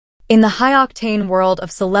In the high-octane world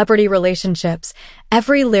of celebrity relationships,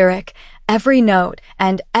 every lyric, every note,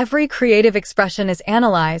 and every creative expression is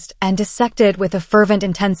analyzed and dissected with a fervent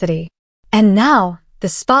intensity. And now, the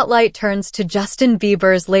spotlight turns to Justin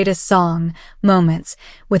Bieber's latest song, Moments,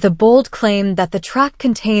 with a bold claim that the track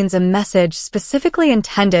contains a message specifically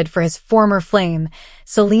intended for his former flame,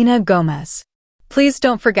 Selena Gomez. Please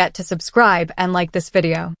don't forget to subscribe and like this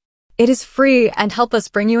video. It is free and help us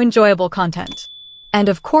bring you enjoyable content. And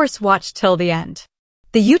of course, watch till the end.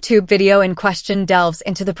 The YouTube video in question delves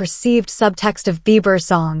into the perceived subtext of Bieber's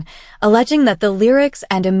song, alleging that the lyrics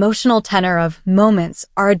and emotional tenor of Moments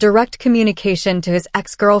are a direct communication to his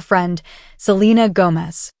ex-girlfriend, Selena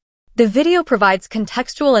Gomez. The video provides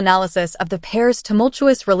contextual analysis of the pair's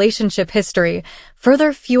tumultuous relationship history,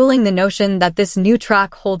 further fueling the notion that this new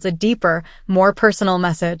track holds a deeper, more personal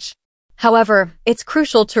message. However, it's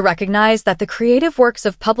crucial to recognize that the creative works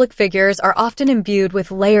of public figures are often imbued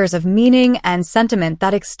with layers of meaning and sentiment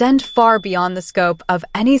that extend far beyond the scope of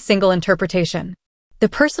any single interpretation. The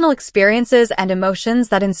personal experiences and emotions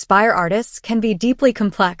that inspire artists can be deeply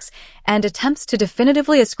complex, and attempts to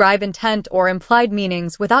definitively ascribe intent or implied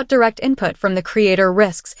meanings without direct input from the creator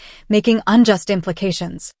risks making unjust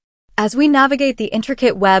implications. As we navigate the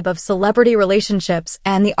intricate web of celebrity relationships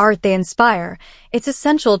and the art they inspire, it's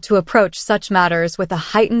essential to approach such matters with a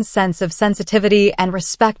heightened sense of sensitivity and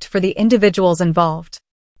respect for the individuals involved.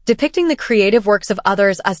 Depicting the creative works of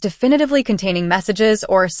others as definitively containing messages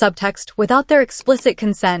or subtext without their explicit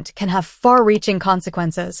consent can have far-reaching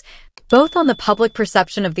consequences, both on the public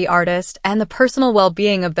perception of the artist and the personal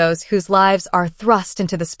well-being of those whose lives are thrust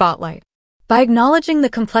into the spotlight. By acknowledging the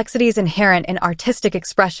complexities inherent in artistic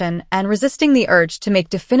expression and resisting the urge to make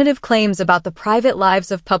definitive claims about the private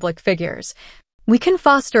lives of public figures, we can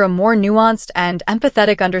foster a more nuanced and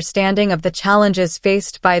empathetic understanding of the challenges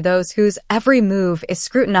faced by those whose every move is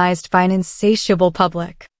scrutinized by an insatiable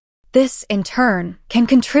public. This, in turn, can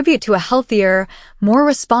contribute to a healthier, more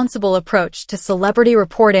responsible approach to celebrity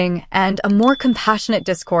reporting and a more compassionate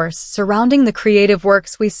discourse surrounding the creative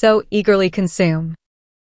works we so eagerly consume.